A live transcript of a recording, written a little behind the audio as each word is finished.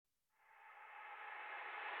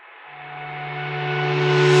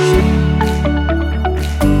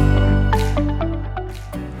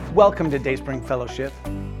Welcome to Dayspring Fellowship.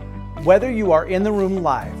 Whether you are in the room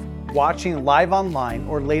live, watching live online,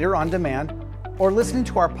 or later on demand, or listening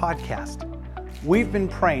to our podcast, we've been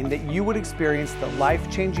praying that you would experience the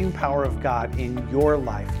life-changing power of God in your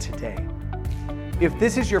life today. If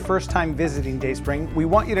this is your first time visiting Dayspring, we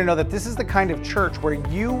want you to know that this is the kind of church where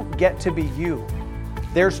you get to be you.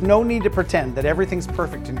 There's no need to pretend that everything's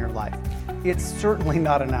perfect in your life. It's certainly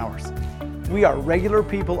not in ours. We are regular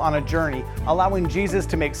people on a journey, allowing Jesus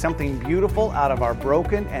to make something beautiful out of our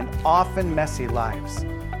broken and often messy lives.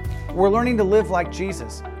 We're learning to live like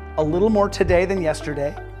Jesus, a little more today than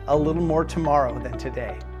yesterday, a little more tomorrow than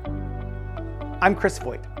today. I'm Chris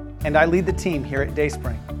Voigt, and I lead the team here at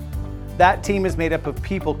Dayspring. That team is made up of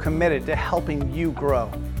people committed to helping you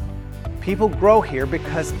grow. People grow here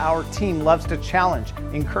because our team loves to challenge,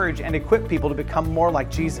 encourage, and equip people to become more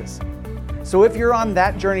like Jesus. So if you're on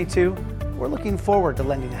that journey too, we're looking forward to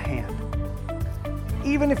lending a hand.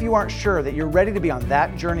 Even if you aren't sure that you're ready to be on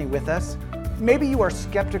that journey with us, maybe you are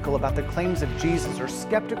skeptical about the claims of Jesus or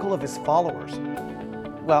skeptical of his followers.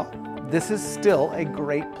 Well, this is still a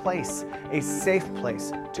great place, a safe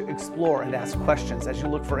place to explore and ask questions as you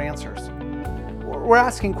look for answers. We're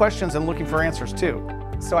asking questions and looking for answers too,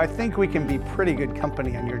 so I think we can be pretty good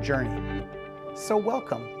company on your journey. So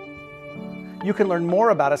welcome. You can learn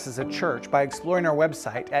more about us as a church by exploring our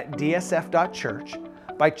website at dsf.church,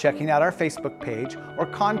 by checking out our Facebook page, or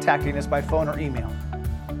contacting us by phone or email.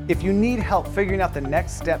 If you need help figuring out the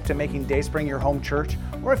next step to making Dayspring your home church,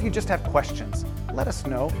 or if you just have questions, let us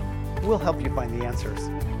know. We'll help you find the answers.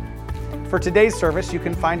 For today's service, you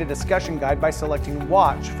can find a discussion guide by selecting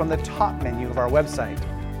Watch from the top menu of our website.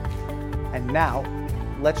 And now,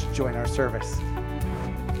 let's join our service.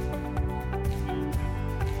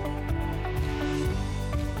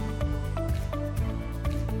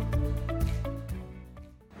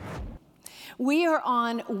 We are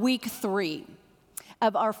on week 3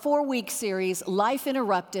 of our 4-week series, Life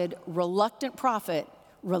Interrupted, Reluctant Prophet,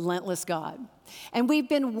 Relentless God. And we've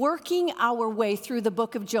been working our way through the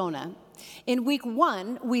book of Jonah. In week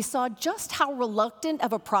 1, we saw just how reluctant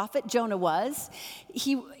of a prophet Jonah was.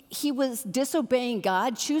 He was disobeying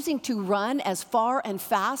God, choosing to run as far and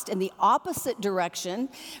fast in the opposite direction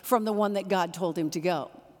from the one that God told him to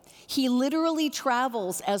go. He literally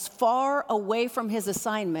travels as far away from his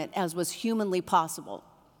assignment as was humanly possible.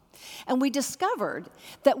 And we discovered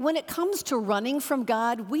that when it comes to running from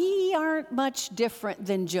God, we aren't much different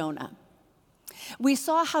than Jonah. We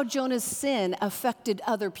saw how Jonah's sin affected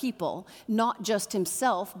other people, not just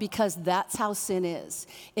himself, because that's how sin is.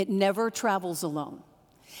 It never travels alone.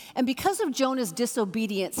 And because of Jonah's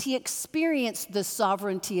disobedience, he experienced the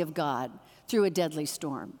sovereignty of God through a deadly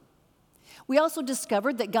storm. We also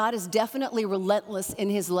discovered that God is definitely relentless in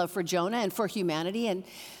his love for Jonah and for humanity, and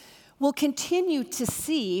we'll continue to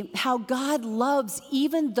see how God loves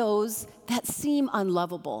even those that seem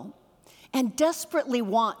unlovable and desperately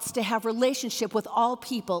wants to have relationship with all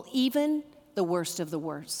people, even the worst of the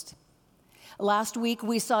worst. Last week,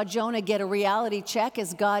 we saw Jonah get a reality check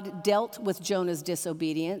as God dealt with Jonah's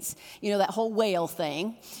disobedience, that whole whale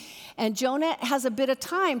thing. And Jonah has a bit of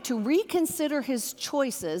time to reconsider his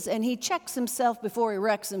choices, and he checks himself before he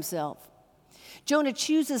wrecks himself. Jonah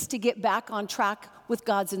chooses to get back on track with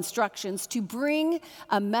God's instructions to bring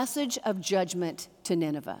a message of judgment to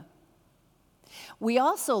Nineveh. We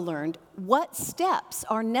also learned what steps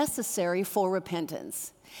are necessary for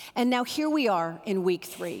repentance. And now here we are in week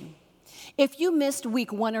 3. If you missed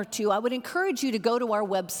week 1 or 2, I would encourage you to go to our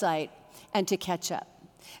website and to catch up.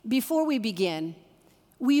 Before we begin,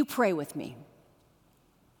 will you pray with me?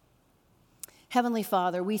 Heavenly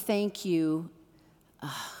Father, we thank you.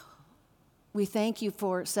 We thank you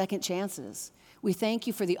for second chances. We thank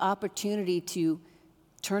you for the opportunity to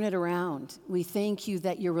turn it around. We thank you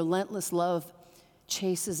that your relentless love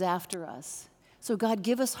chases after us. So God,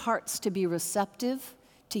 give us hearts to be receptive,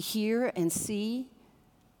 to hear and see,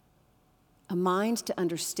 a mind to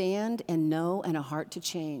understand and know, and a heart to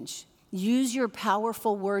change. Use your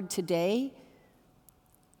powerful word today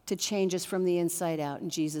to change us from the inside out. In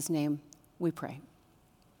Jesus' name, we pray.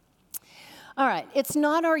 All right, it's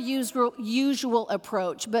not our usual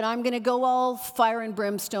approach, but I'm going to go all fire and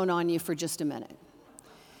brimstone on you for just a minute.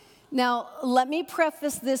 Now, let me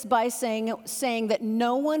preface this by saying that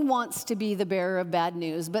no one wants to be the bearer of bad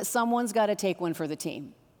news, but someone's got to take one for the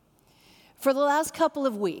team. For the last couple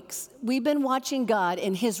of weeks, we've been watching God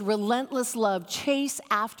in his relentless love chase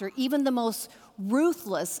after even the most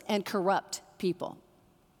ruthless and corrupt people.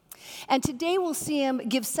 And today we'll see him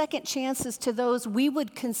give second chances to those we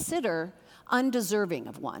would consider undeserving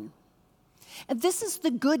of one. And this is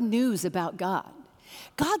the good news about God.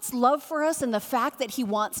 God's love for us and the fact that he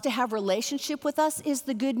wants to have relationship with us is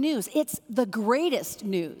the good news. It's the greatest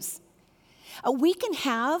news. We can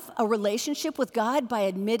have a relationship with God by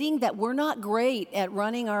admitting that we're not great at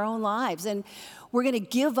running our own lives, and we're going to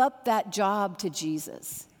give up that job to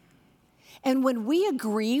Jesus. And when we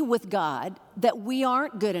agree with God that we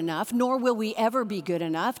aren't good enough, nor will we ever be good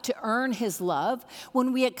enough to earn his love,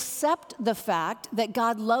 when we accept the fact that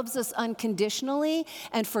God loves us unconditionally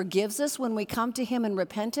and forgives us when we come to him in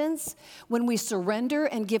repentance, when we surrender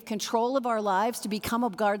and give control of our lives to become a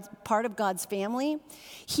part of God's family,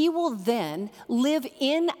 he will then live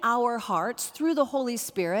in our hearts through the Holy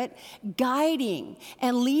Spirit, guiding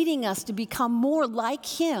and leading us to become more like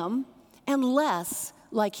him and less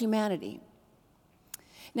like humanity.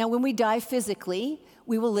 Now, when we die physically,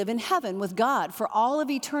 we will live in heaven with God for all of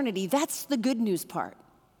eternity. That's the good news part.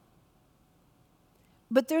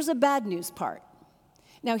 But there's a bad news part.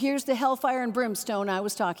 Now, here's the hellfire and brimstone I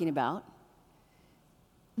was talking about.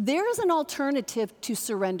 There is an alternative to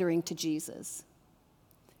surrendering to Jesus.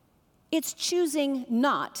 It's choosing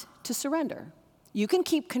not to surrender. You can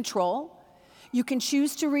keep control. You can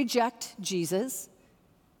choose to reject Jesus.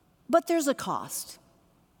 But there's a cost.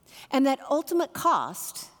 And that ultimate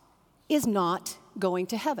cost is not going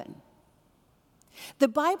to heaven. The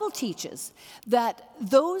Bible teaches that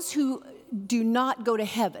those who do not go to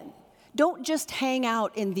heaven don't just hang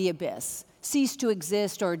out in the abyss, cease to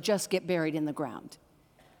exist, or just get buried in the ground.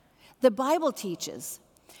 The Bible teaches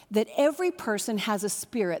that every person has a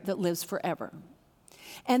spirit that lives forever.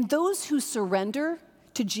 And those who surrender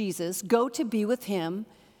to Jesus go to be with him,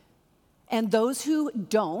 and those who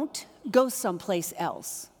don't go someplace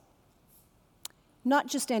else. Not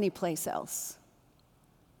just any place else.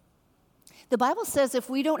 The Bible says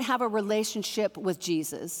if we don't have a relationship with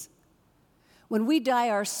Jesus, when we die,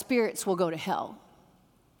 our spirits will go to hell.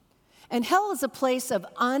 And hell is a place of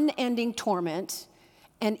unending torment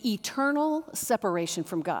and eternal separation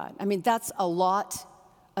from God. I mean, that's a lot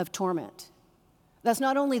of torment. That's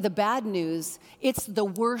not only the bad news, it's the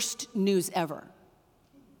worst news ever.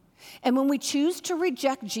 And when we choose to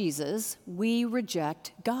reject Jesus, we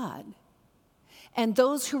reject God. And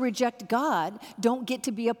those who reject God don't get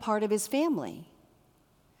to be a part of his family.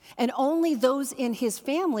 And only those in his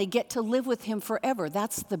family get to live with him forever.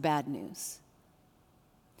 That's the bad news.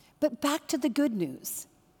 But back to the good news.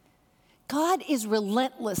 God is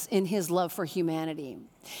relentless in his love for humanity.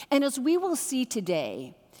 And as we will see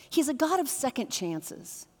today, he's a God of second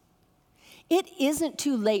chances. It isn't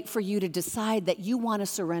too late for you to decide that you want to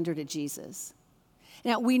surrender to Jesus.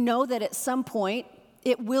 Now, we know that at some point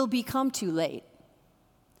it will become too late.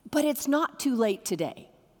 But it's not too late today.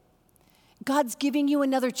 God's giving you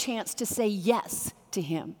another chance to say yes to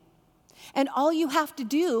him. And all you have to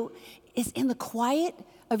do is, in the quiet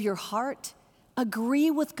of your heart,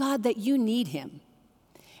 agree with God that you need him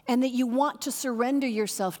and that you want to surrender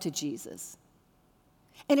yourself to Jesus.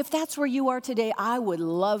 And if that's where you are today, I would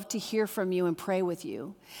love to hear from you and pray with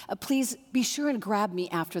you. Please be sure and grab me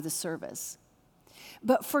after the service.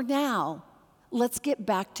 But for now, let's get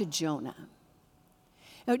back to Jonah.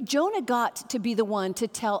 Now, Jonah got to be the one to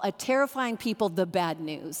tell a terrifying people the bad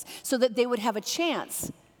news so that they would have a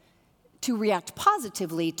chance to react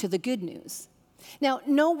positively to the good news. Now,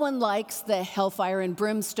 no one likes the hellfire and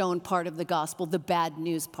brimstone part of the gospel, the bad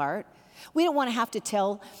news part. We don't want to have to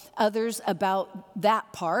tell others about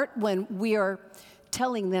that part when we are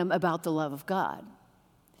telling them about the love of God.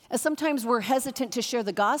 Sometimes we're hesitant to share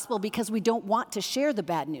the gospel because we don't want to share the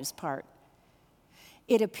bad news part.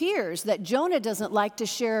 It appears that Jonah doesn't like to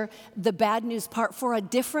share the bad news part for a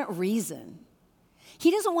different reason.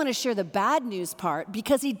 He doesn't want to share the bad news part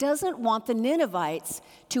because he doesn't want the Ninevites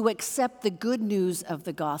to accept the good news of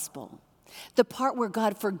the gospel, the part where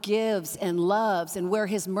God forgives and loves and where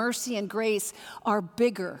his mercy and grace are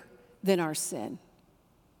bigger than our sin.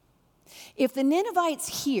 If the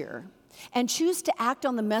Ninevites hear and choose to act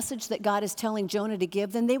on the message that God is telling Jonah to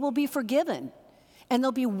give, then they will be forgiven and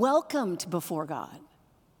they'll be welcomed before God.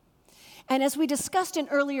 And as we discussed in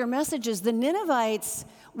earlier messages, the Ninevites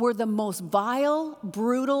were the most vile,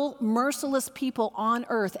 brutal, merciless people on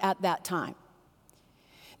earth at that time.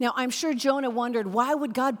 Now, I'm sure Jonah wondered, why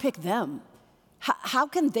would God pick them? How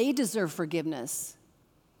can they deserve forgiveness?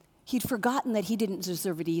 He'd forgotten that he didn't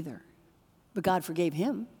deserve it either, but God forgave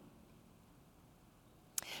him.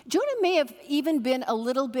 Jonah may have even been a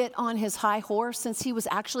little bit on his high horse since he was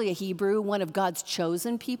actually a Hebrew, one of God's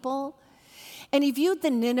chosen people. And he viewed the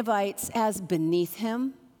Ninevites as beneath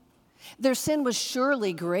him. Their sin was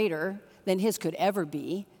surely greater than his could ever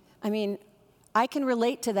be. I mean, I can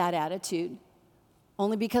relate to that attitude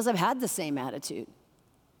only because I've had the same attitude.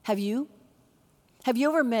 Have you? Have you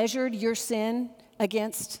ever measured your sin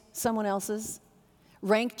against someone else's?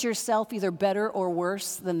 Ranked yourself either better or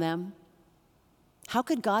worse than them? How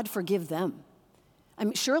could God forgive them? I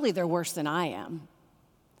mean, surely they're worse than I am.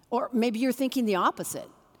 Or maybe you're thinking the opposite.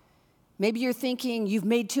 Maybe you're thinking you've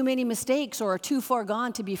made too many mistakes or are too far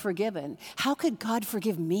gone to be forgiven. How could God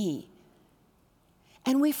forgive me?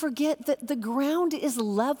 And we forget that the ground is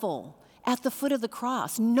level at the foot of the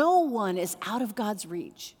cross. No one is out of God's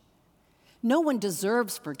reach. No one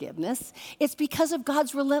deserves forgiveness. It's because of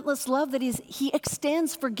God's relentless love that He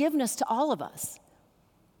extends forgiveness to all of us.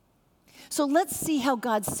 So let's see how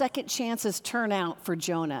God's second chances turn out for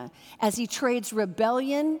Jonah as he trades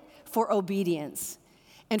rebellion for obedience,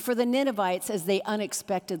 and for the Ninevites as they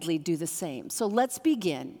unexpectedly do the same. So let's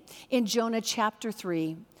begin in Jonah chapter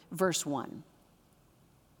 3, verse 1.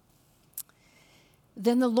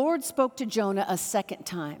 Then the Lord spoke to Jonah a second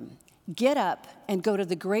time. Get up and go to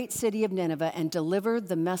the great city of Nineveh and deliver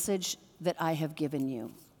the message that I have given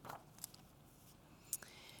you.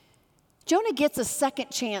 Jonah gets a second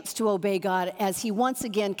chance to obey God as he once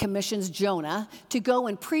again commissions Jonah to go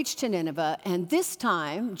and preach to Nineveh, and this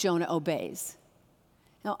time Jonah obeys.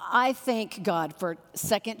 Now, I thank God for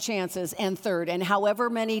second chances and third, and however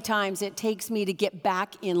many times it takes me to get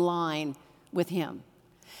back in line with Him.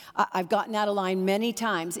 I've gotten out of line many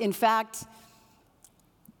times. In fact,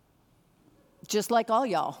 just like all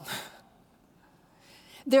y'all,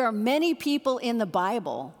 there are many people in the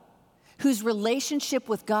Bible whose relationship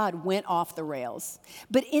with God went off the rails.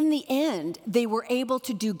 But in the end, they were able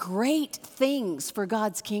to do great things for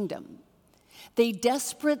God's kingdom. They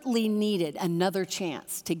desperately needed another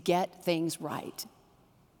chance to get things right.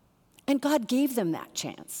 And God gave them that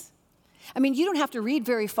chance. I mean, you don't have to read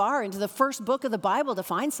very far into the first book of the Bible to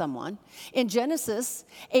find someone. In Genesis,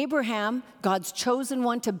 Abraham, God's chosen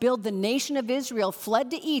one to build the nation of Israel,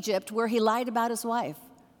 fled to Egypt where he lied about his wife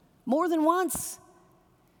more than once.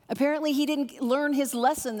 Apparently, he didn't learn his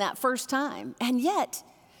lesson that first time. And yet,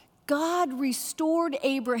 God restored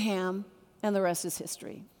Abraham, and the rest is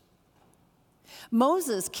history.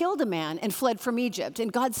 Moses killed a man and fled from Egypt,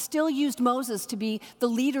 and God still used Moses to be the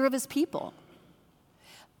leader of his people.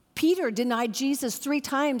 Peter denied Jesus 3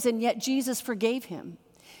 times, and yet Jesus forgave him.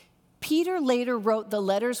 Peter later wrote the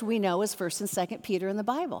letters we know as 1st and 2nd Peter in the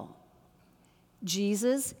Bible.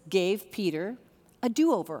 Jesus gave Peter a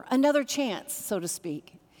do-over, another chance, so to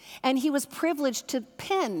speak. And he was privileged to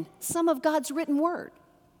pen some of God's written word.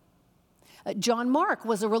 John Mark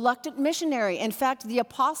was a reluctant missionary. In fact, the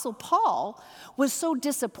Apostle Paul was so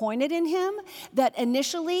disappointed in him that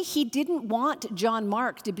initially he didn't want John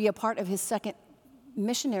Mark to be a part of his second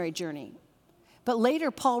missionary journey. But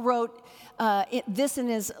later, Paul wrote this in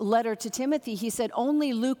his letter to Timothy. He said,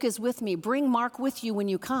 "Only Luke is with me. Bring Mark with you when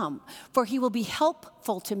you come, for he will be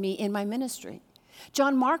helpful to me in my ministry."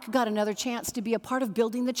 John Mark got another chance to be a part of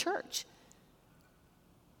building the church.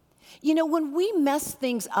 You know, when we mess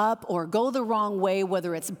things up or go the wrong way,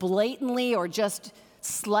 whether it's blatantly or just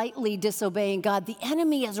slightly disobeying God, the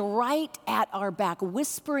enemy is right at our back,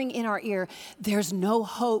 whispering in our ear, "There's no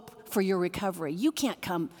hope for your recovery. You can't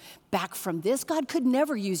come back from this. God could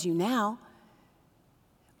never use you now."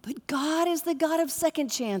 But God is the God of second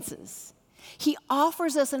chances. He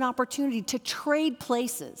offers us an opportunity to trade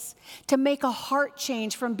places, to make a heart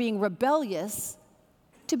change from being rebellious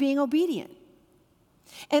to being obedient.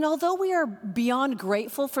 And although we are beyond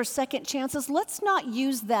grateful for second chances, let's not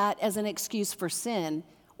use that as an excuse for sin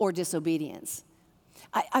or disobedience.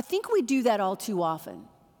 I think we do that all too often.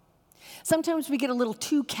 Sometimes we get a little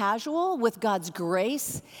too casual with God's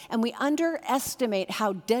grace, and we underestimate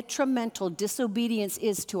how detrimental disobedience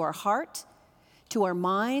is to our heart, to our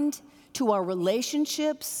mind, to our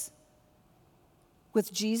relationships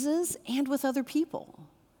with Jesus and with other people.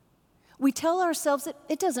 We tell ourselves that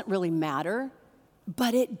it doesn't really matter,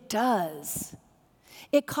 but it does.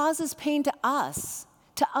 It causes pain to us,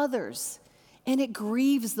 to others, and it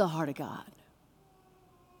grieves the heart of God.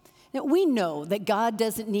 Now, we know that God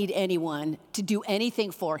doesn't need anyone to do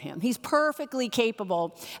anything for him. He's perfectly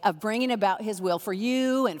capable of bringing about his will for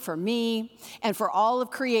you and for me and for all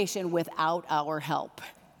of creation without our help.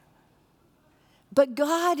 But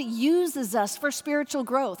God uses us for spiritual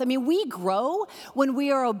growth. I mean, we grow when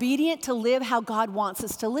we are obedient to live how God wants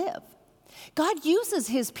us to live. God uses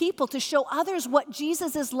his people to show others what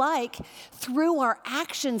Jesus is like through our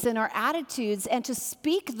actions and our attitudes, and to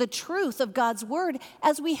speak the truth of God's word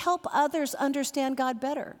as we help others understand God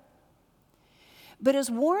better. But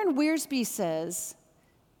as Warren Wiersbe says,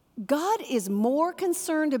 God is more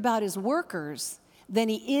concerned about his workers than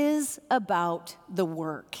he is about the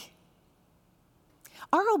work.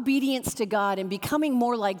 Our obedience to God and becoming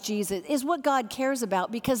more like Jesus is what God cares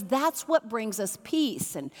about, because that's what brings us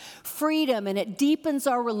peace and freedom, and it deepens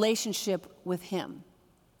our relationship with Him.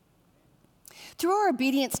 Through our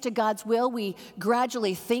obedience to God's will, we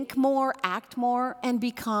gradually think more, act more, and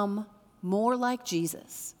become more like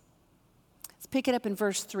Jesus. Let's pick it up in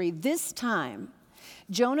verse 3. This time,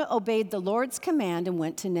 Jonah obeyed the Lord's command and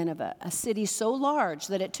went to Nineveh, a city so large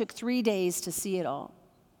that it took 3 days to see it all.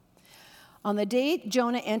 On the day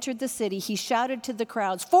Jonah entered the city, he shouted to the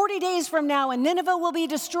crowds, 40 days from now and Nineveh will be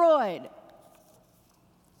destroyed.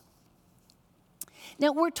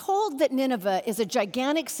 Now, we're told that Nineveh is a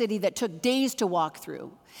gigantic city that took days to walk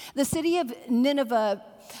through. The city of Nineveh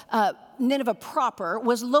proper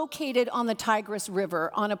was located on the Tigris River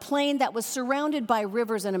on a plain that was surrounded by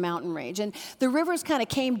rivers and a mountain range. And the rivers kind of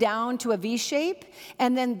came down to a V shape,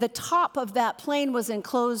 and then the top of that plain was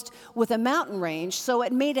enclosed with a mountain range, so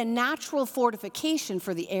it made a natural fortification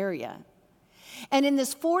for the area. And in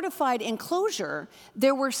this fortified enclosure,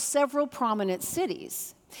 there were several prominent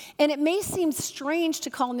cities. And it may seem strange to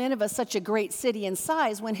call Nineveh such a great city in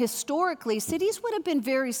size when historically cities would have been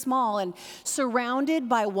very small and surrounded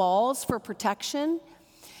by walls for protection.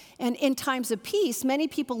 And in times of peace, many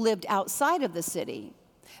people lived outside of the city.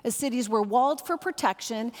 The cities were walled for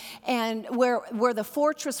protection and where the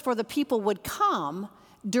fortress for the people would come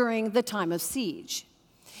during the time of siege.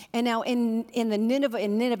 And now in the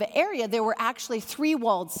Nineveh area, there were actually 3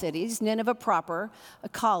 walled cities, Nineveh proper,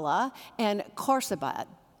 Calah, and Khorsabad.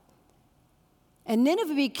 And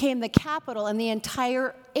Nineveh became the capital, and the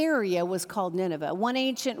entire area was called Nineveh. One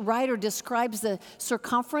ancient writer describes the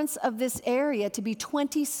circumference of this area to be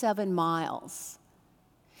 27 miles.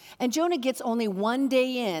 And Jonah gets only 1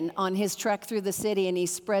 day in on his trek through the city, and he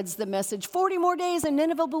spreads the message, 40 more days and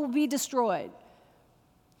Nineveh will be destroyed.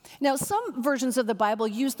 Now, some versions of the Bible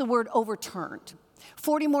use the word overturned.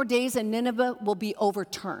 40 more days and Nineveh will be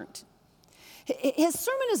overturned. His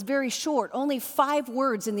sermon is very short, only 5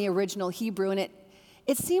 words in the original Hebrew, and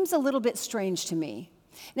it seems a little bit strange to me.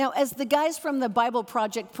 Now, as the guys from the Bible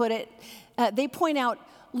Project put it, they point out,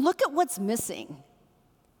 look at what's missing.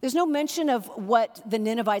 There's no mention of what the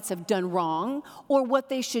Ninevites have done wrong or what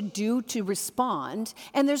they should do to respond,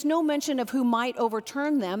 and there's no mention of who might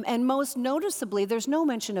overturn them, and most noticeably, there's no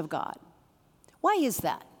mention of God. Why is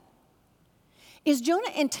that? Is Jonah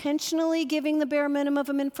intentionally giving the bare minimum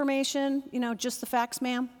of information? Just the facts,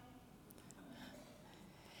 ma'am?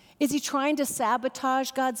 Is he trying to sabotage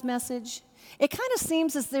God's message? It kind of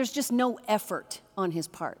seems as there's just no effort on his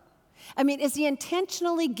part. I mean, is he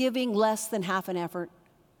intentionally giving less than half an effort?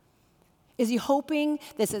 Is he hoping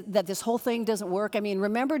that this whole thing doesn't work? I mean,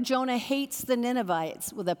 remember, Jonah hates the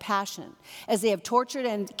Ninevites with a passion as they have tortured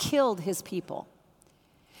and killed his people.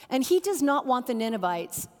 And he does not want the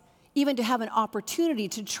Ninevites even to have an opportunity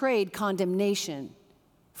to trade condemnation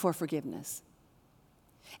for forgiveness.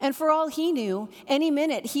 And for all he knew, any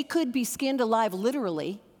minute he could be skinned alive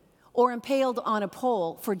literally or impaled on a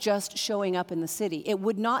pole for just showing up in the city. It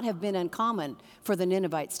would not have been uncommon for the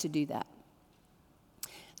Ninevites to do that.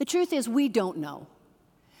 The truth is, we don't know.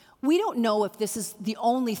 We don't know if this is the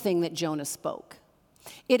only thing that Jonah spoke.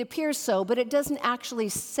 It appears so, but it doesn't actually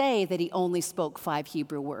say that he only spoke 5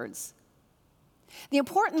 Hebrew words. The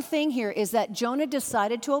important thing here is that Jonah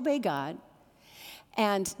decided to obey God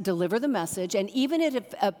and deliver the message, and even if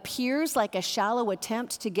it appears like a shallow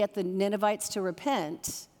attempt to get the Ninevites to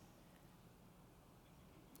repent,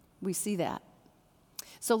 we see that.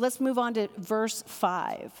 So let's move on to verse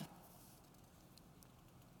 5.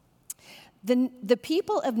 The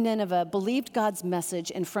people of Nineveh believed God's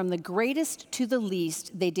message, and from the greatest to the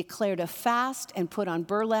least, they declared a fast and put on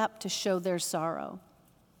burlap to show their sorrow.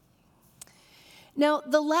 Now,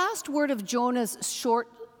 the last word of Jonah's short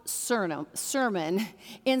sermon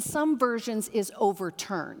in some versions is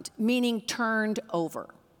overturned, meaning turned over.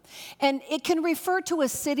 And it can refer to a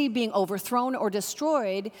city being overthrown or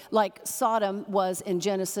destroyed like Sodom was in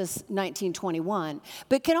Genesis 19:21,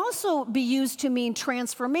 but can also be used to mean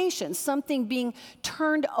transformation, something being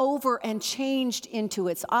turned over and changed into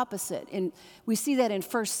its opposite. And we see that in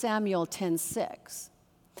 1 Samuel 10:6.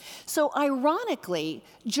 So ironically,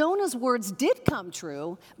 Jonah's words did come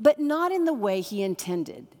true, but not in the way he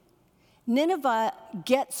intended. Nineveh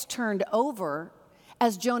gets turned over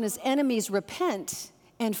as Jonah's enemies repent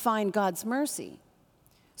and find God's mercy.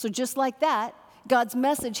 So just like that, God's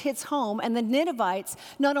message hits home, and the Ninevites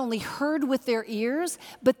not only heard with their ears,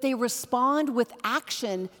 but they respond with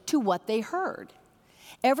action to what they heard.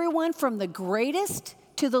 Everyone from the greatest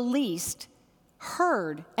to the least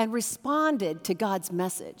heard and responded to God's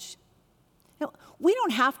message. Now, we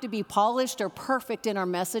don't have to be polished or perfect in our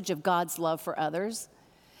message of God's love for others.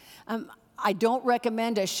 I don't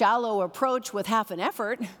recommend a shallow approach with half an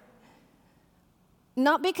effort.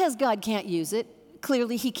 Not because God can't use it.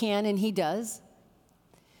 Clearly he can and he does.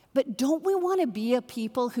 But don't we want to be a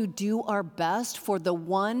people who do our best for the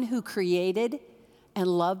one who created and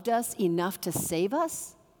loved us enough to save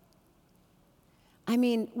us? I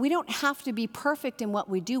mean, we don't have to be perfect in what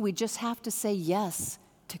we do. We just have to say yes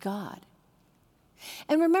to God.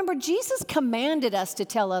 And remember, Jesus commanded us to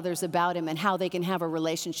tell others about him and how they can have a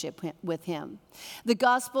relationship with him.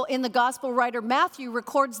 In the gospel writer Matthew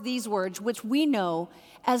records these words, which we know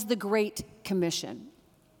as the Great Commission.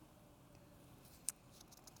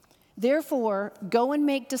 Therefore, go and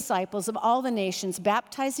make disciples of all the nations,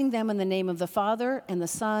 baptizing them in the name of the Father and the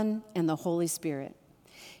Son and the Holy Spirit.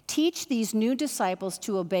 Teach these new disciples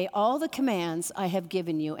to obey all the commands I have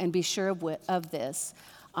given you, and be sure of this: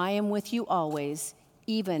 I am with you always,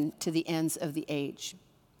 even to the ends of the age.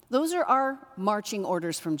 Those are our marching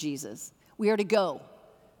orders from Jesus. We are to go.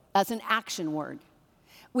 That's an action word.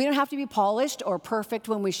 We don't have to be polished or perfect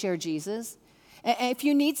when we share Jesus. And if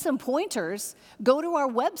you need some pointers, go to our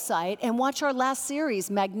website and watch our last series,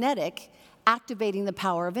 Magnetic, Activating the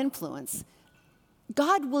Power of Influence.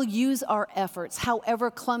 God will use our efforts, however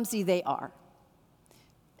clumsy they are.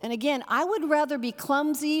 And again, I would rather be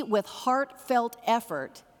clumsy with heartfelt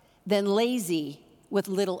effort than lazy with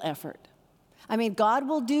little effort. I mean, God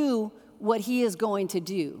will do what he is going to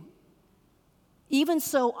do. Even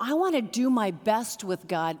so, I want to do my best with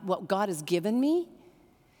God, what God has given me,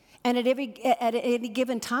 and at any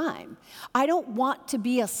given time. I don't want to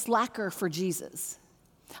be a slacker for Jesus.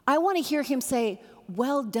 I want to hear him say,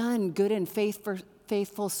 "Well done, good and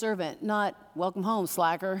faithful servant," not "Welcome home,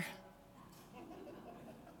 slacker."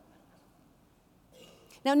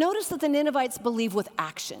 Now, notice that the Ninevites believe with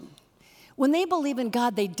action. When they believe in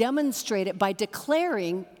God, they demonstrate it by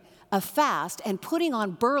declaring a fast and putting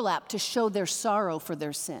on burlap to show their sorrow for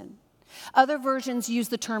their sin. Other versions use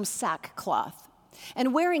the term sackcloth.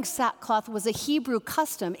 And wearing sackcloth was a Hebrew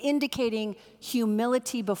custom indicating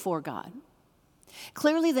humility before God.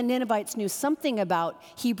 Clearly, the Ninevites knew something about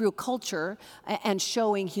Hebrew culture and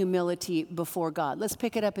showing humility before God. Let's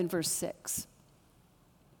pick it up in verse 6.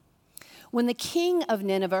 When the king of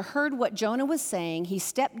Nineveh heard what Jonah was saying, he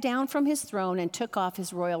stepped down from his throne and took off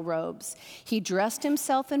his royal robes. He dressed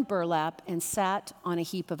himself in burlap and sat on a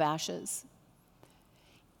heap of ashes.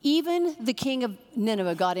 Even the king of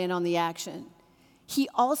Nineveh got in on the action. He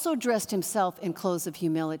also dressed himself in clothes of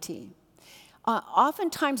humility.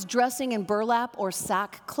 Oftentimes, dressing in burlap or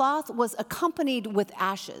sackcloth was accompanied with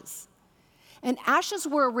ashes. And ashes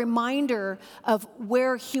were a reminder of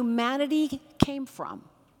where humanity came from.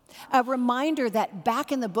 A reminder that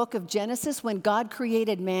back in the book of Genesis, when God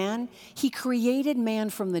created man, he created man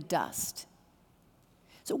from the dust.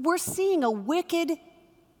 So we're seeing a wicked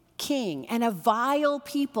king and a vile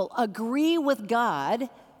people agree with God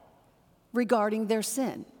regarding their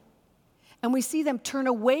sin. And we see them turn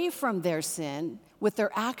away from their sin with their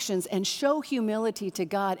actions and show humility to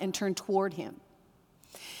God and turn toward him.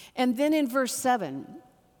 And then in verse 7,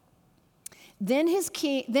 Then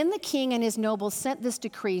the king and his nobles sent this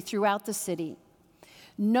decree throughout the city: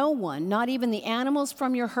 no one, not even the animals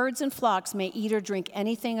from your herds and flocks, may eat or drink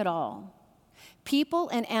anything at all. People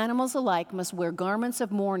and animals alike must wear garments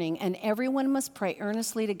of mourning, and everyone must pray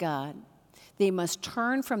earnestly to God. They must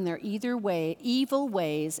turn from their evil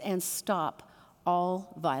ways and stop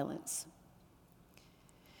all violence.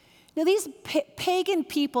 Now, these pagan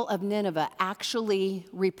people of Nineveh actually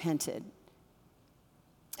repented.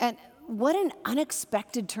 And what an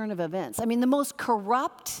unexpected turn of events. I mean, the most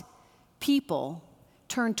corrupt people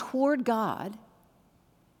turned toward God.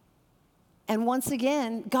 And once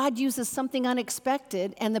again, God uses something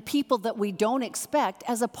unexpected and the people that we don't expect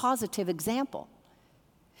as a positive example.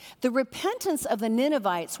 The repentance of the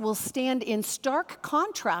Ninevites will stand in stark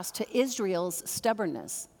contrast to Israel's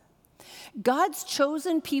stubbornness. God's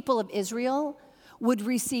chosen people of Israel would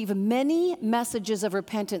receive many messages of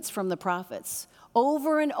repentance from the prophets.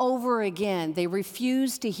 Over and over again, they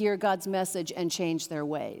refused to hear God's message and change their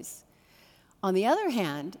ways. On the other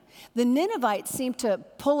hand, the Ninevites seem to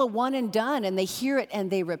pull a one and done, and they hear it and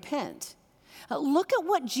they repent. Look at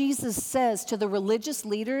what Jesus says to the religious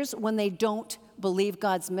leaders when they don't believe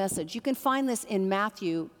God's message. You can find this in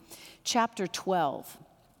Matthew chapter 12.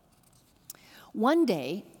 One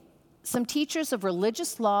day, some teachers of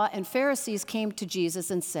religious law and Pharisees came to Jesus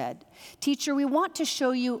and said, "Teacher, we want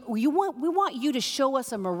you to show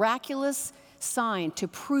us a miraculous sign to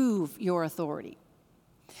prove your authority."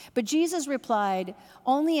 But Jesus replied,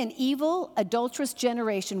 "Only an evil, adulterous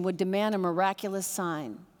generation would demand a miraculous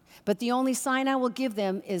sign. But the only sign I will give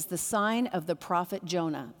them is the sign of the prophet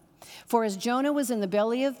Jonah. For as Jonah was in the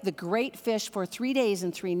belly of the great fish for 3 days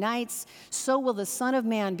and 3 nights, so will the Son of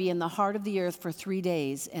Man be in the heart of the earth for 3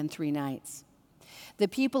 days and 3 nights. The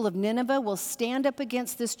people of Nineveh will stand up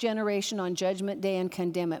against this generation on judgment day and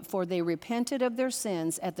condemn it, for they repented of their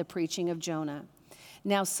sins at the preaching of Jonah.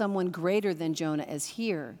 Now someone greater than Jonah is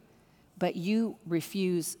here, but you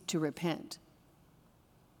refuse to repent.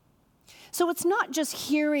 So it's not just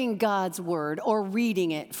hearing God's word or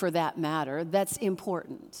reading it for that matter that's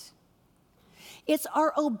important. It's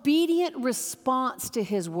our obedient response to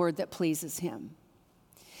his word that pleases him.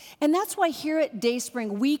 And that's why here at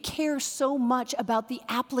Dayspring, we care so much about the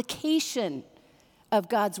application of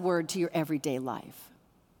God's word to your everyday life.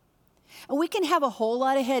 And we can have a whole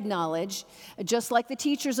lot of head knowledge, just like the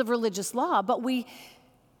teachers of religious law, but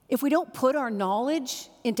if we don't put our knowledge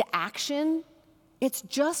into action, it's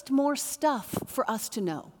just more stuff for us to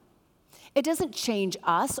know. It doesn't change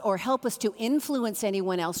us or help us to influence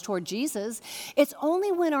anyone else toward Jesus. It's only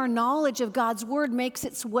when our knowledge of God's word makes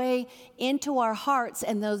its way into our hearts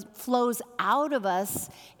and those flows out of us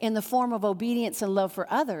in the form of obedience and love for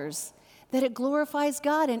others that it glorifies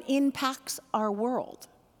God and impacts our world.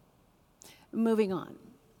 Moving on.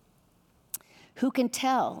 Who can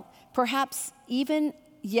tell? Perhaps even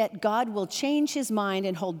yet God will change his mind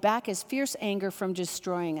and hold back his fierce anger from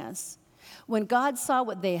destroying us. When God saw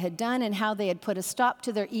what they had done and how they had put a stop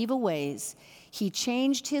to their evil ways, he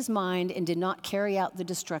changed his mind and did not carry out the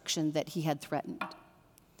destruction that he had threatened.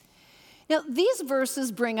 Now, these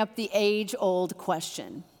verses bring up the age-old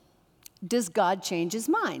question: does God change his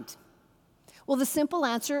mind? Well, the simple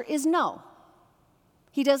answer is no.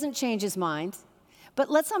 He doesn't change his mind,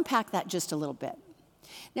 but let's unpack that just a little bit.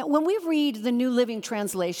 Now, when we read the New Living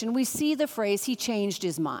Translation, we see the phrase, he changed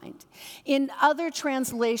his mind. In other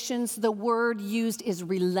translations, the word used is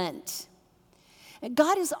relent.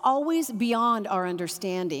 God is always beyond our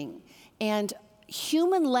understanding, and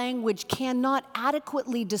human language cannot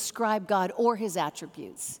adequately describe God or his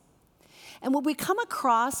attributes. And when we come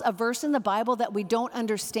across a verse in the Bible that we don't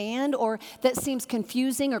understand or that seems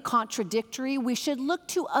confusing or contradictory, we should look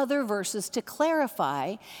to other verses to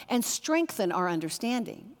clarify and strengthen our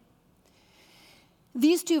understanding.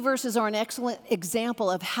 These two verses are an excellent example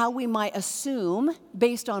of how we might assume,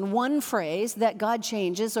 based on one phrase, that God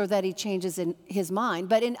changes or that he changes in his mind.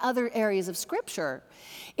 But in other areas of Scripture,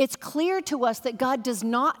 it's clear to us that God does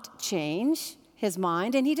not change his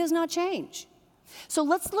mind and he does not change. So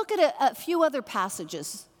let's look at a few other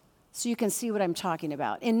passages so you can see what I'm talking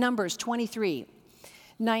about. In Numbers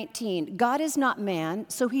 23:19, God is not man,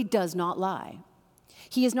 so he does not lie.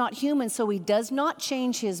 He is not human, so he does not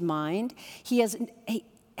change his mind.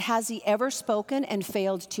 Has he ever spoken and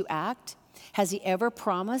failed to act? Has he ever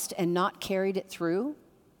promised and not carried it through?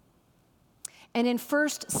 And in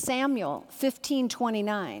 1 Samuel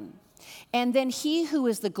 15:29, and then he who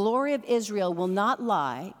is the glory of Israel will not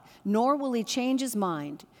lie, nor will he change his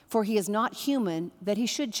mind, for he is not human that he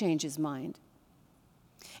should change his mind.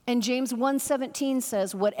 And James 1:17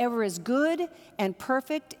 says, whatever is good and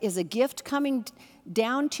perfect is a gift coming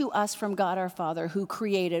down to us from God our Father, who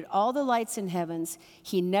created all the lights in heavens.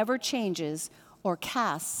 He never changes or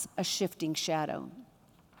casts a shifting shadow.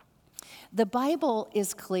 The Bible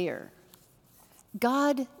is clear.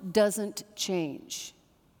 God doesn't change.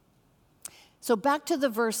 So back to the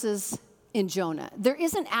verses in Jonah. There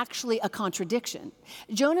isn't actually a contradiction.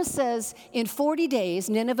 Jonah says in 40 days,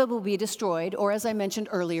 Nineveh will be destroyed, or as I mentioned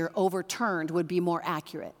earlier, overturned would be more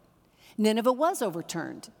accurate. Nineveh was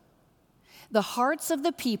overturned. The hearts of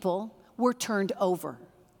the people were turned over.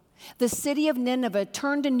 The city of Nineveh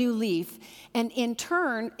turned a new leaf, and in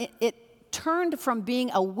turn, it turned from being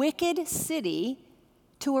a wicked city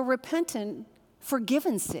to a repentant,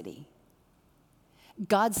 forgiven city.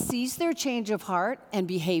 God sees their change of heart and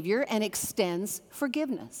behavior and extends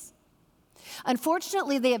forgiveness.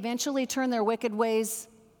 Unfortunately, they eventually turn their wicked ways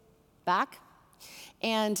back,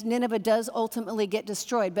 and Nineveh does ultimately get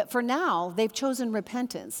destroyed. But for now, they've chosen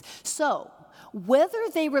repentance. So, whether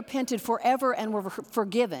they repented forever and were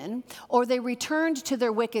forgiven, or they returned to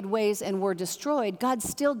their wicked ways and were destroyed, God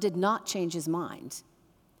still did not change his mind.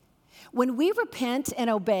 When we repent and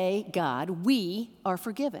obey God, we are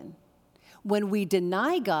forgiven. When we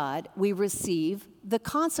deny God, we receive the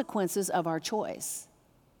consequences of our choice.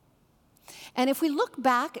 And if we look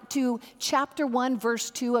back to chapter 1, verse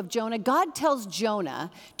 2 of Jonah, God tells Jonah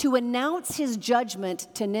to announce his judgment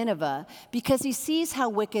to Nineveh because he sees how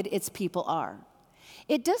wicked its people are.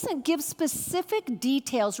 It doesn't give specific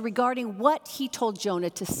details regarding what he told Jonah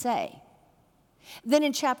to say. Then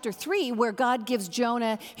in chapter 3, where God gives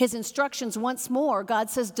Jonah his instructions once more, God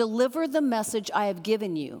says, deliver the message I have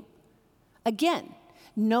given you. Again,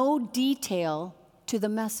 no detail to the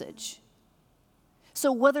message.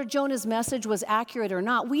 So whether Jonah's message was accurate or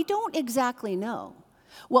not, we don't exactly know.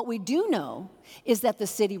 What we do know is that the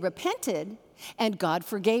city repented and God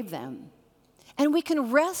forgave them. And we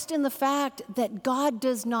can rest in the fact that God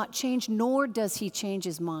does not change, nor does he change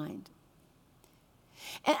his mind.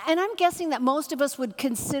 And I'm guessing that most of us would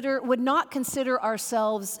not consider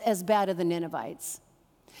ourselves as bad as the Ninevites.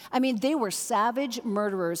 I mean, they were savage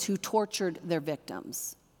murderers who tortured their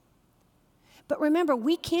victims. But remember,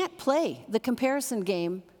 we can't play the comparison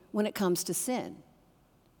game when it comes to sin.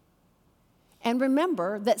 And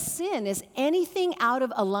remember that sin is anything out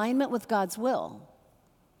of alignment with God's will.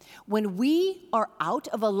 When we are out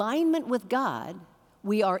of alignment with God,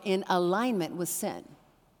 we are in alignment with sin.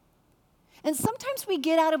 And sometimes we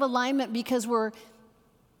get out of alignment because we're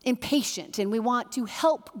impatient and we want to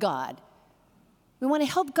help God. We want to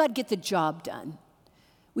help God get the job done.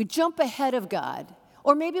 We jump ahead of God.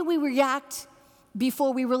 Or maybe we react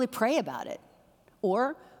before we really pray about it.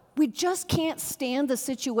 Or we just can't stand the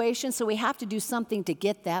situation, so we have to do something to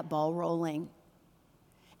get that ball rolling.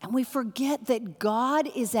 And we forget that God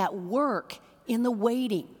is at work in the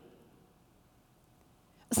waiting.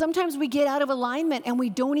 Sometimes we get out of alignment and we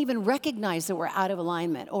don't even recognize that we're out of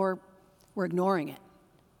alignment, or we're ignoring it.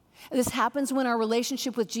 This happens when our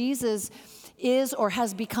relationship with Jesus is or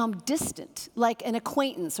has become distant, like an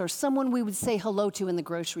acquaintance or someone we would say hello to in the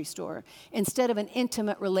grocery store, instead of an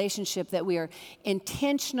intimate relationship that we are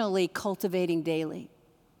intentionally cultivating daily.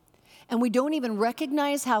 And we don't even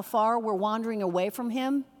recognize how far we're wandering away from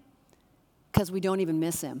him because we don't even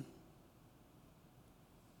miss him.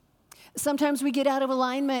 Sometimes we get out of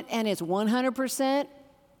alignment and it's 100%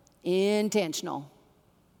 intentional.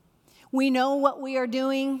 We know what we are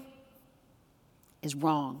doing is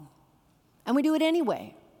wrong, and we do it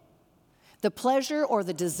anyway. The pleasure or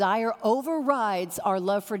the desire overrides our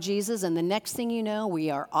love for Jesus, and the next thing you know,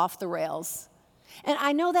 we are off the rails. And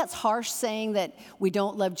I know that's harsh saying that we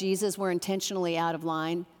don't love Jesus, we're intentionally out of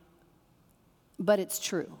line, but it's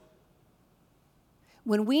true.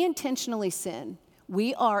 When we intentionally sin,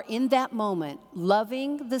 we are in that moment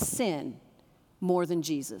loving the sin more than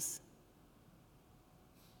Jesus.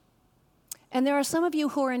 And there are some of you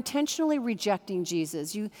who are intentionally rejecting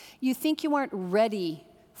Jesus. You think you aren't ready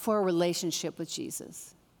for a relationship with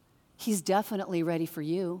Jesus. He's definitely ready for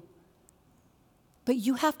you. But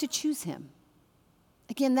you have to choose him.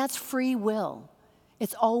 Again, that's free will.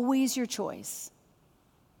 It's always your choice.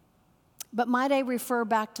 But might I refer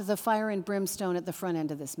back to the fire and brimstone at the front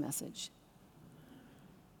end of this message?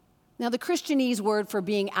 Now, the Christianese word for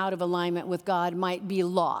being out of alignment with God might be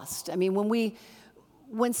lost. I mean,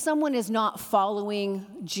 when someone is not following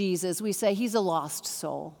Jesus, we say he's a lost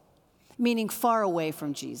soul, meaning far away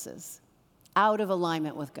from Jesus, out of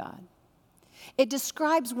alignment with God. It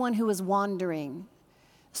describes one who is wandering,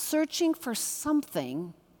 searching for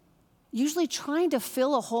something, usually trying to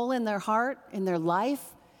fill a hole in their heart, in their life,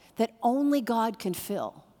 that only God can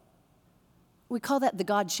fill. We call that the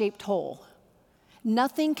God-shaped hole.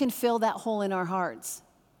 Nothing can fill that hole in our hearts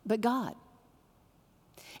but God.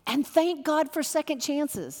 And thank God for second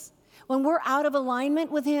chances. When we're out of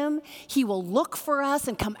alignment with him, he will look for us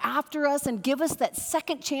and come after us and give us that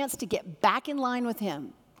second chance to get back in line with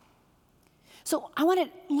him. So I want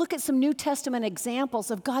to look at some New Testament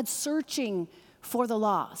examples of God searching for the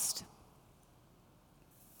lost.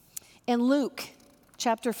 In Luke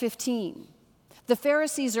chapter 15, the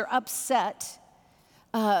Pharisees are upset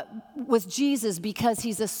with Jesus because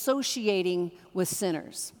he's associating with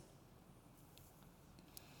sinners.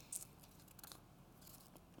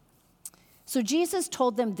 So Jesus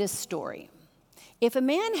told them this story. If a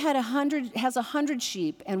man has 100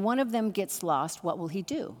 sheep and one of them gets lost, what will he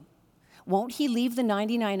do? Won't he leave the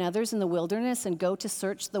 99 others in the wilderness and go to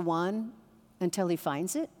search the one until he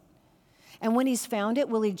finds it? And when he's found it,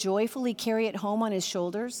 will he joyfully carry it home on his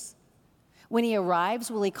shoulders? When he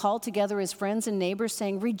arrives, will he call together his friends and neighbors,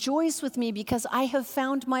 saying, "Rejoice with me because I have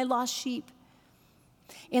found my lost sheep"?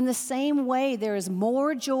 In the same way, there is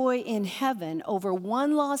more joy in heaven over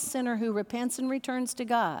one lost sinner who repents and returns to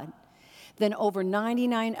God than over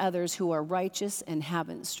 99 others who are righteous and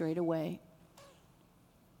haven't strayed away.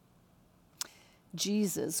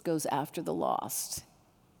 Jesus goes after the lost.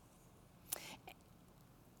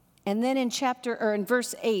 And then in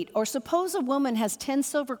verse 8, or suppose a woman has 10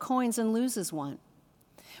 silver coins and loses one.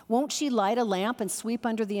 Won't she light a lamp and sweep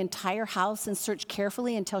under the entire house and search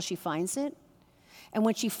carefully until she finds it? And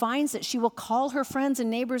when she finds it, she will call her friends and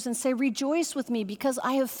neighbors and say, "Rejoice with me because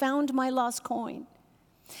I have found my lost coin."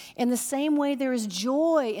 In the same way, there is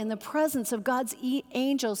joy in the presence of God's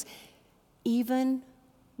angels, even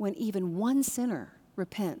when even one sinner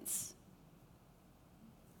repents.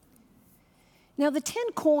 Now, the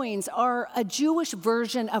 10 coins are a Jewish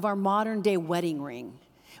version of our modern day wedding ring.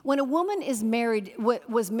 When a woman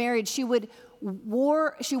was married, she would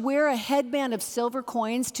wear a headband of silver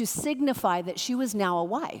coins to signify that she was now a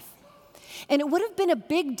wife. And it would have been a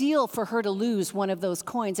big deal for her to lose one of those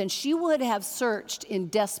coins, and she would have searched in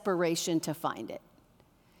desperation to find it.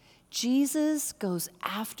 Jesus goes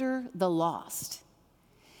after the lost.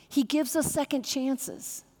 He gives us second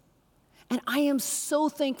chances. And I am so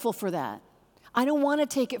thankful for that. I don't want to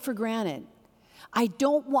take it for granted. I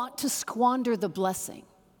don't want to squander the blessing.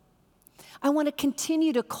 I want to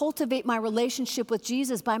continue to cultivate my relationship with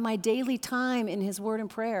Jesus by my daily time in His Word and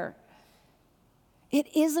prayer. It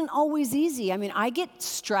isn't always easy. I mean, I get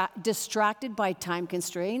distracted by time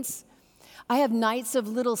constraints. I have nights of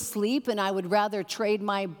little sleep, and I would rather trade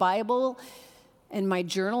my Bible and my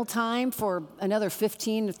journal time for another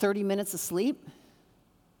 15 to 30 minutes of sleep.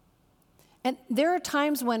 And there are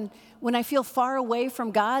times when I feel far away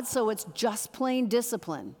from God, so it's just plain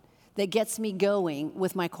discipline that gets me going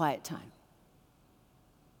with my quiet time.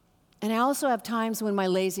 And I also have times when my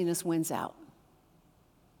laziness wins out.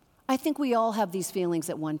 I think we all have these feelings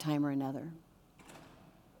at one time or another.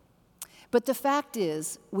 But the fact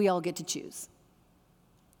is, we all get to choose.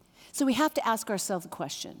 So we have to ask ourselves the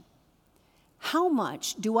question, how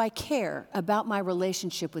much do I care about my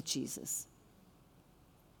relationship with Jesus?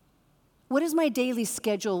 What does my daily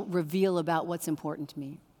schedule reveal about what's important to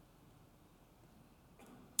me?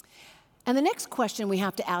 And the next question we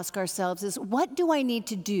have to ask ourselves is, what do I need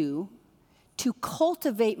to do to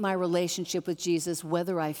cultivate my relationship with Jesus,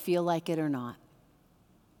 whether I feel like it or not?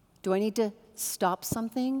 Do I need to stop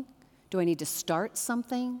something? Do I need to start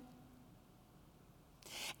something?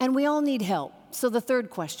 And we all need help. So the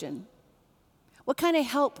third question, what kind of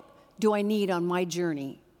help do I need on my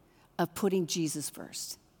journey of putting Jesus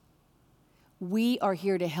first? We are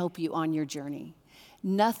here to help you on your journey.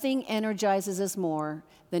 Nothing energizes us more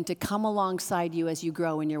than to come alongside you as you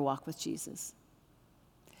grow in your walk with Jesus.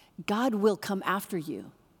 God will come after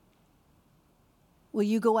you. Will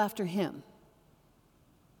you go after Him?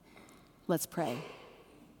 Let's pray.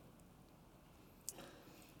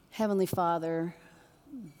 Heavenly Father,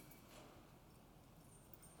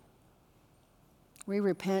 we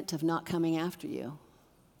repent of not coming after you.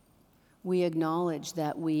 We acknowledge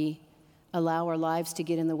that we allow our lives to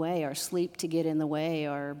get in the way, our sleep to get in the way,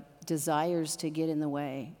 our desires to get in the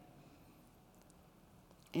way.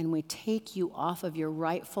 And we take you off of your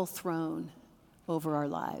rightful throne over our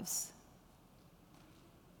lives.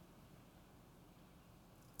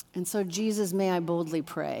 And so, Jesus, may I boldly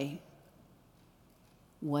pray,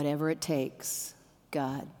 whatever it takes,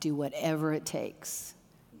 God, do whatever it takes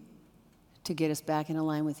to get us back in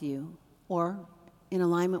alignment with you, or in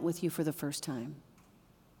alignment with you for the first time.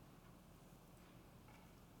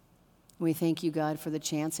 We thank you, God, for the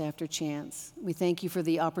chance after chance. We thank you for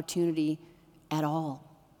the opportunity at all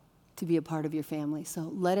to be a part of your family.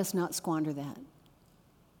 So let us not squander that.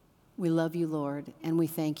 We love you, Lord, and we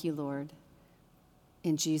thank you, Lord.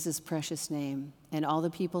 In Jesus' precious name. And all the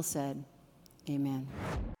people said, amen.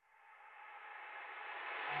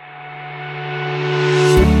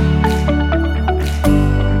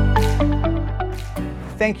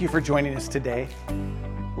 Thank you for joining us today.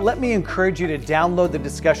 Let me encourage you to download the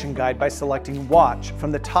discussion guide by selecting Watch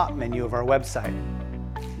from the top menu of our website.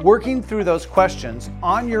 Working through those questions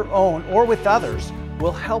on your own or with others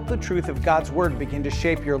will help the truth of God's Word begin to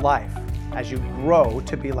shape your life as you grow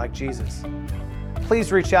to be like Jesus.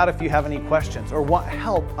 Please reach out if you have any questions or want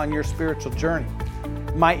help on your spiritual journey.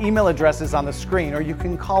 My email address is on the screen, or you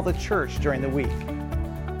can call the church during the week.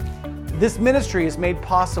 This ministry is made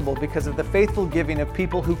possible because of the faithful giving of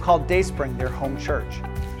people who call Dayspring their home church.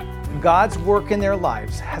 God's work in their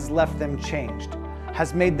lives has left them changed,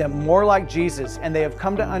 has made them more like Jesus, and they have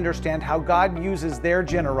come to understand how God uses their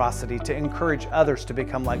generosity to encourage others to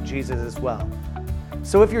become like Jesus as well.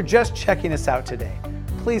 So if you're just checking us out today,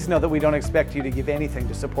 please know that we don't expect you to give anything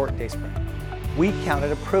to support Dayspring. We count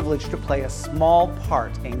it a privilege to play a small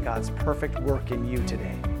part in God's perfect work in you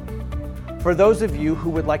today. For those of you who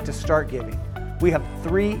would like to start giving, we have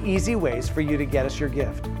 3 easy ways for you to get us your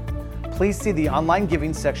gift. Please see the online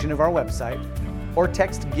giving section of our website, or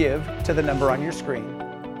text GIVE to the number on your screen,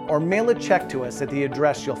 or mail a check to us at the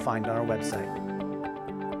address you'll find on our website.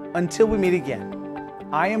 Until we meet again,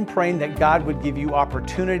 I am praying that God would give you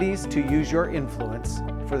opportunities to use your influence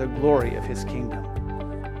for the glory of His kingdom.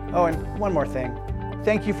 Oh, and one more thing.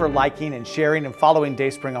 Thank you for liking and sharing and following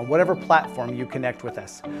Dayspring on whatever platform you connect with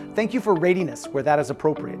us. Thank you for rating us where that is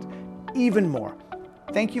appropriate. Even more,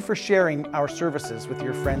 thank you for sharing our services with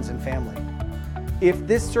your friends and family. If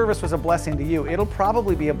this service was a blessing to you, it'll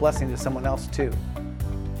probably be a blessing to someone else too.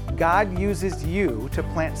 God uses you to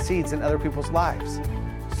plant seeds in other people's lives.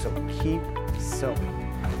 So keep sowing.